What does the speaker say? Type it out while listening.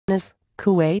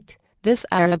Kuwait. This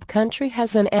Arab country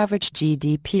has an average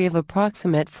GDP of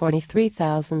approximate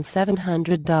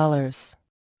 $43,700.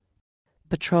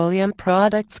 Petroleum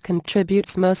products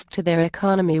contributes most to their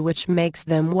economy, which makes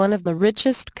them one of the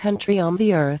richest country on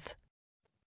the earth.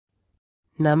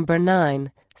 Number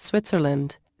 9.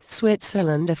 Switzerland.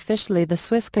 Switzerland, officially the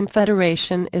Swiss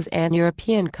Confederation, is an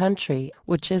European country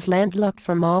which is landlocked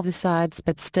from all the sides,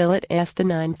 but still it is the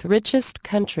 9th richest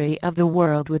country of the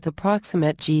world with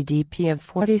approximate GDP of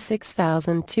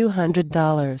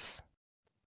 $46,200.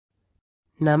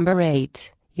 Number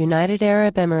 8. United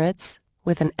Arab Emirates.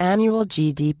 With an annual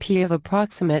GDP of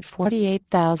approximate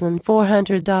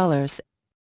 $48,400.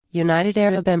 United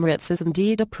Arab Emirates is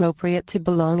indeed appropriate to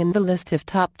belong in the list of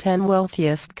top 10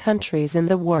 wealthiest countries in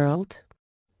the world.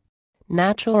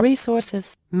 Natural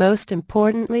resources, most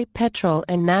importantly petrol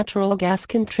and natural gas,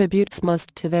 contributes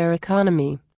most to their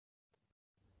economy.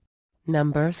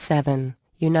 Number 7.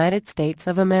 United States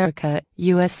of America.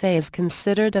 USA is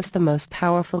considered as the most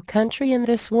powerful country in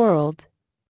this world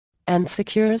and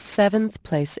secures 7th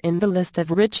place in the list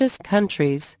of richest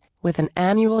countries, with an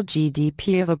annual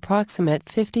GDP of approximate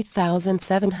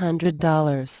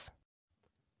 $50,700.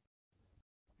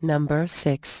 Number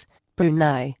 6.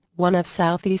 Brunei. One of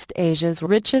Southeast Asia's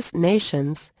richest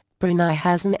nations, Brunei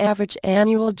has an average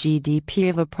annual GDP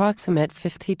of approximate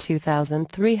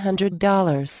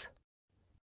 $52,300.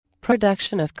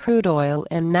 Production of crude oil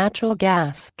and natural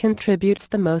gas contributes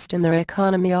the most in their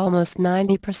economy, almost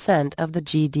 90% of the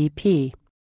GDP.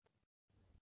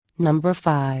 Number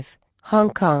 5.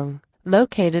 Hong Kong.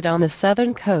 Located on the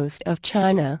southern coast of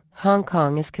China, Hong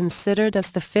Kong is considered as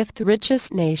the 5th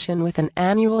richest nation with an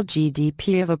annual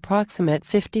GDP of approximate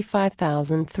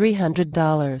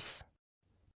 $55,300.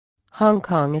 Hong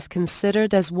Kong is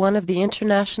considered as one of the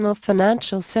international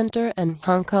financial center, and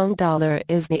Hong Kong dollar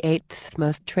is the 8th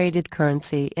most traded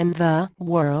currency in the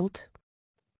world.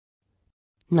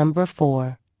 Number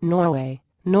 4. Norway.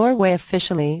 Norway,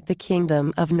 officially the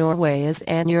Kingdom of Norway, is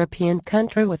an European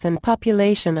country with a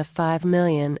population of 5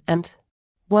 million and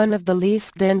one of the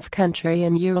least dense country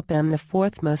in Europe and the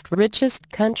 4th most richest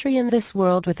country in this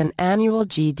world with an annual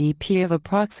GDP of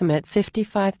approximate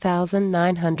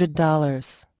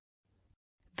 $55,900.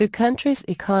 The country's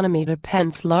economy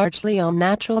depends largely on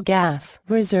natural gas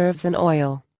reserves and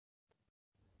oil.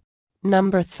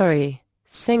 Number 3.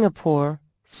 Singapore.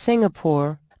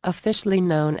 Singapore, officially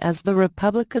known as the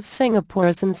Republic of Singapore,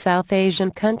 is a South Asian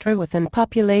country with a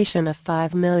population of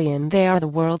 5 million. They are the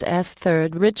world's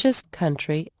 3rd richest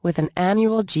country, with an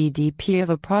annual GDP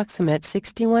of approximate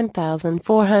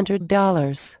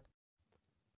 $61,400.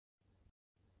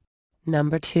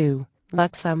 Number 2.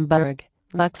 Luxembourg.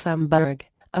 Luxembourg,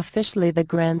 officially the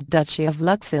Grand Duchy of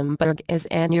Luxembourg, is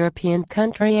an European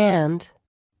country and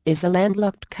is a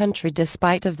landlocked country.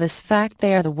 Despite of this fact,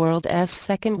 they are the world's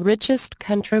 2nd richest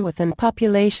country with a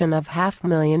population of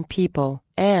 500,000 people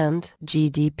and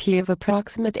GDP of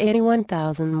approximate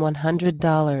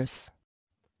 $81,100.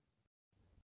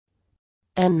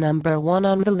 And number 1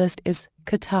 on the list is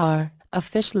Qatar.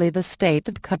 Officially the state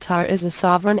of Qatar is a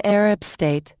sovereign Arab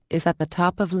state, is at the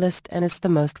top of list and is the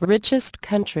most richest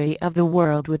country of the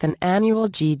world with an annual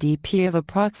GDP of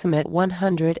approximate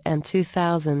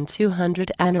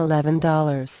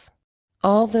 $102,211.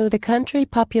 Although the country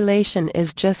population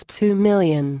is just 2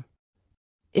 million.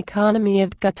 Economy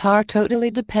of Qatar totally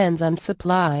depends on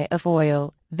supply of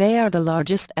oil. They are the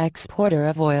largest exporter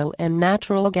of oil and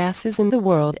natural gases in the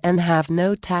world and have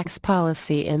no tax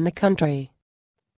policy in the country.